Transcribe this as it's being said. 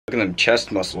Look at them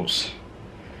chest muscles.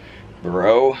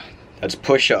 Bro, that's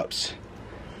push-ups.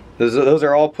 Those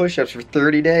are all push-ups for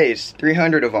 30 days.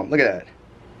 300 of them. Look at that.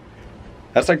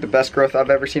 That's like the best growth I've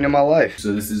ever seen in my life.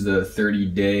 So this is the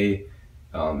 30-day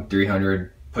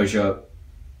 300 push-up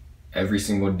every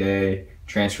single day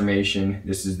transformation.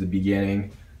 This is the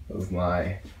beginning of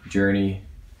my journey.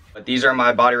 But these are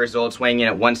my body results, weighing in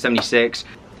at 176.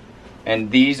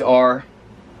 And these are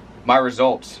my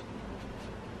results.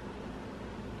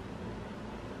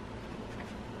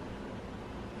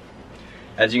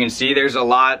 As you can see, there's a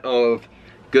lot of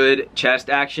good chest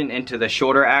action into the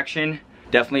shoulder action.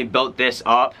 Definitely built this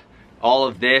up. All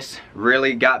of this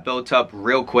really got built up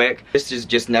real quick. This has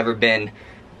just never been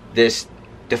this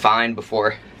defined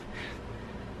before.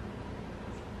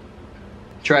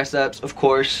 Triceps, of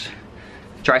course.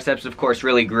 Triceps, of course,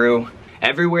 really grew.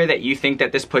 Everywhere that you think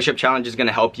that this push-up challenge is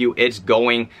gonna help you, it's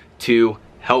going to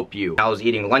help you. I was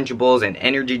eating Lunchables and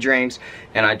energy drinks,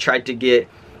 and I tried to get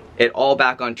it all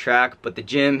back on track, but the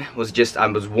gym was just, I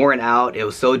was worn out. It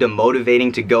was so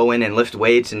demotivating to go in and lift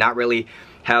weights and not really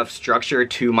have structure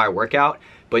to my workout.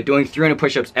 But doing 300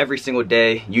 push-ups every single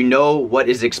day, you know what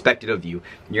is expected of you.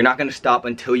 You're not gonna stop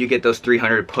until you get those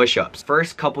 300 push-ups.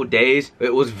 First couple days,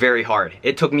 it was very hard.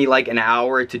 It took me like an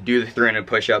hour to do the 300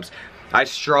 push-ups. I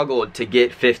struggled to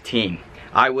get 15.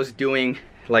 I was doing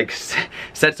like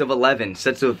sets of 11,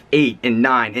 sets of 8 and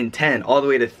 9 and 10, all the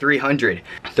way to 300.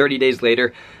 30 days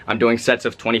later, I'm doing sets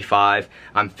of 25.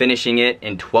 I'm finishing it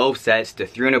in 12 sets to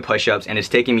 300 push-ups, and it's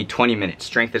taking me 20 minutes.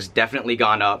 Strength has definitely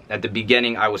gone up. At the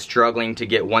beginning, I was struggling to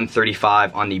get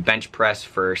 135 on the bench press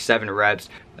for 7 reps.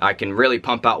 I can really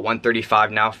pump out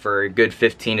 135 now for a good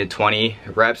 15 to 20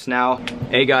 reps now.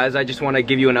 Hey guys, I just want to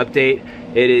give you an update.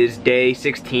 It is day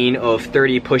 16 of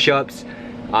 30 push-ups.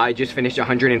 I just finished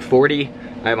 140.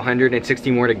 I have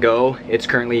 160 more to go. It's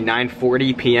currently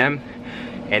 9:40 p.m.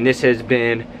 and this has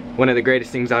been one of the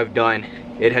greatest things I've done.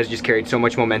 It has just carried so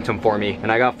much momentum for me,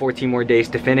 and I got 14 more days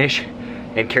to finish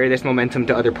and carry this momentum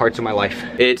to other parts of my life.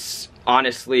 It's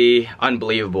honestly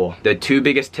unbelievable. The 2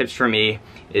 biggest tips for me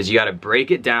is you gotta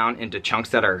break it down into chunks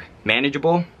that are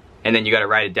manageable, and then you gotta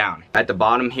write it down. At the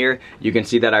bottom here, you can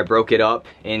see that I broke it up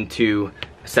into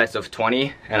sets of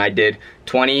 20, and I did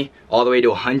 20 all the way to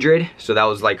 100, so that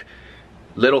was like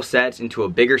little sets into a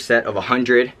bigger set of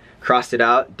 100, crossed it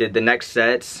out, did the next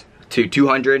sets to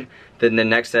 200, then the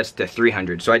next sets to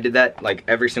 300. So I did that like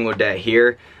every single day.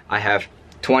 Here I have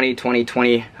 20, 20,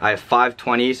 20, I have 5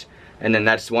 20s, and then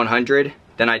that's 100,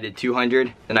 then I did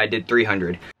 200, then I did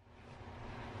 300.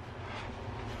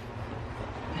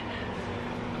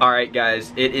 Alright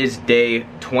guys, it is day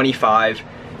 25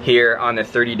 here on the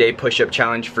 30-day push-up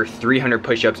challenge for 300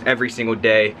 push-ups every single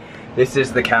day. This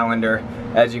is the calendar.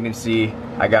 As you can see,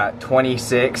 I got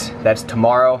 26, that's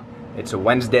tomorrow. It's a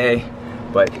Wednesday,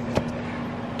 but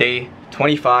day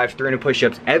 25, 300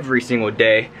 push-ups every single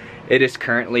day. It is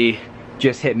currently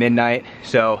just hit midnight,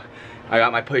 so I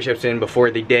got my push-ups in before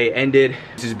the day ended.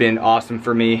 This has been awesome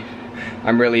for me.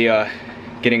 I'm really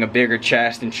getting a bigger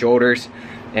chest and shoulders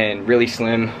and really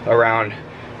slim around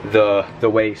the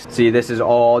waist. See, this is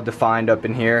all defined up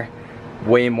in here,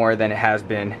 way more than it has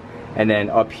been. And then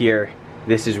up here,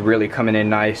 this is really coming in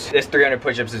nice. This 300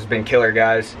 push-ups has been killer,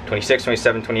 guys. 26,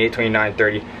 27, 28, 29,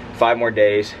 30, 5 more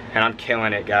days, and I'm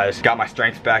killing it, guys. Got my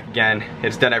strength back again.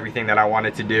 It's done everything that I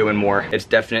wanted to do and more. It's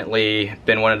definitely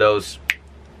been one of those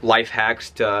life hacks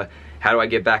to how do I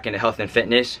get back into health and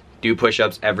fitness? Do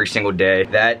push-ups every single day.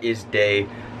 That is day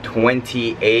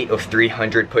 28 of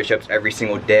 300 push-ups every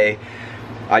single day.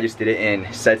 I just did it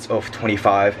in sets of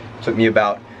 25. Took me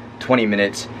about 20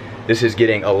 minutes. This is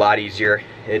getting a lot easier.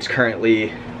 It's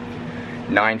currently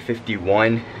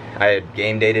 9:51. I had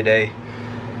game day today.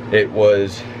 It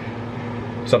was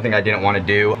something I didn't want to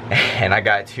do, and I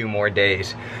got 2 more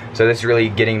days. So this is really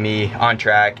getting me on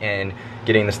track and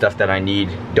getting the stuff that I need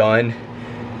done.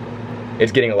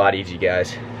 It's getting a lot easier,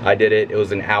 guys. I did it. It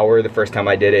was an hour the first time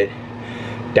I did it,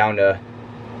 down to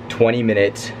 20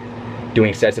 minutes,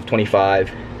 doing sets of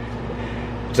 25.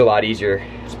 It's a lot easier.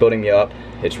 It's building me up.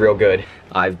 It's real good.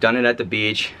 I've done it at the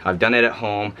beach, I've done it at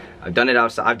home, I've done it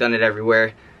outside, I've done it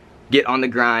everywhere. Get on the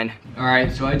grind.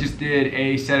 Alright, so I just did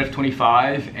a set of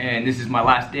 25, and this is my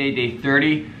last day, day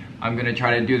 30. I'm gonna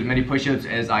try to do as many push-ups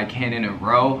as I can in a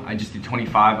row. I just did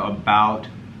 25 about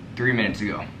 3 minutes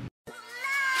ago.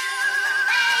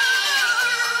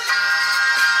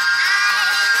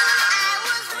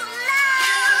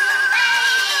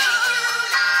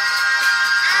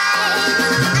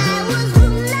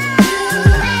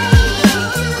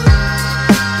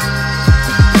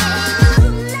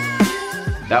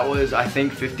 That was, I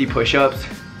think, 50 push-ups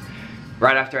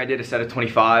right after I did a set of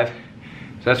 25.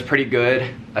 So that's pretty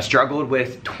good. I struggled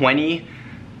with 20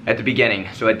 at the beginning.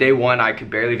 So at day 1, I could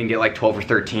barely even get like 12 or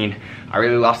 13. I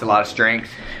really lost a lot of strength.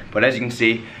 But as you can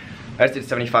see, I just did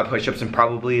 75 push-ups in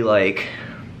probably like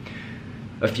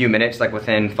a few minutes, like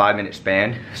within 5-minute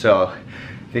span. So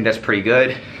I think that's pretty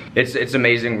good. It's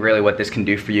amazing really what this can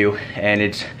do for you, and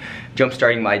it's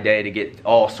jump-starting my day to get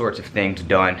all sorts of things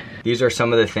done. These are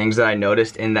some of the things that I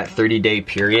noticed in that 30-day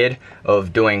period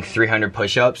of doing 300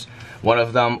 push-ups. One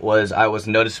of them was I was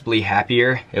noticeably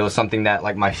happier. It was something that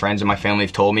like my friends and my family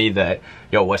have told me that,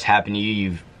 yo, what's happened to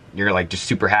you? You're like just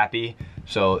super happy.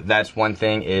 So that's one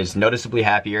thing, is noticeably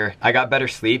happier. I got better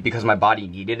sleep because my body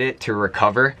needed it to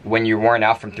recover. When you're worn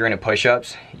out from 300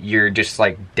 push-ups, you're just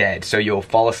like dead. So you'll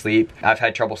fall asleep. I've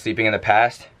had trouble sleeping in the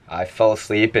past. I fell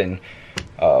asleep and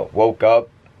woke up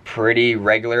pretty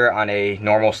regular on a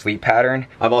normal sleep pattern.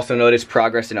 I've also noticed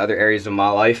progress in other areas of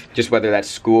my life, just whether that's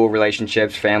school,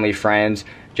 relationships, family, friends,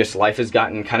 just life has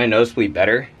gotten kind of noticeably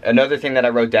better. Another thing that I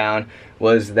wrote down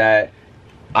was that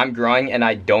I'm growing and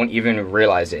I don't even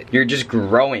realize it. You're just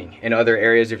growing in other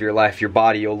areas of your life. Your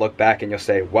body, you'll look back and you'll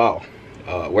say, wow,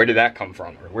 where did that come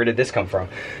from? Or where did this come from?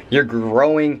 You're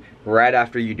growing right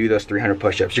after you do those 300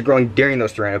 push-ups. You're growing during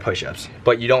those 300 push-ups,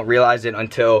 but you don't realize it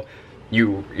until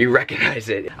you recognize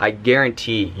it. I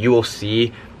guarantee you will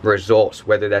see results,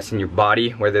 whether that's in your body,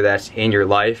 whether that's in your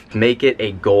life. Make it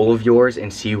a goal of yours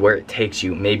and see where it takes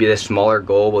you. Maybe the smaller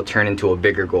goal will turn into a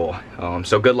bigger goal.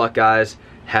 So good luck, guys.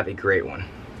 Have a great one.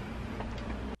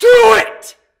 Do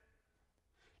it!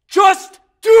 Just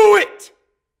do it!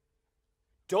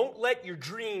 Don't let your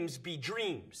dreams be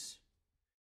dreams.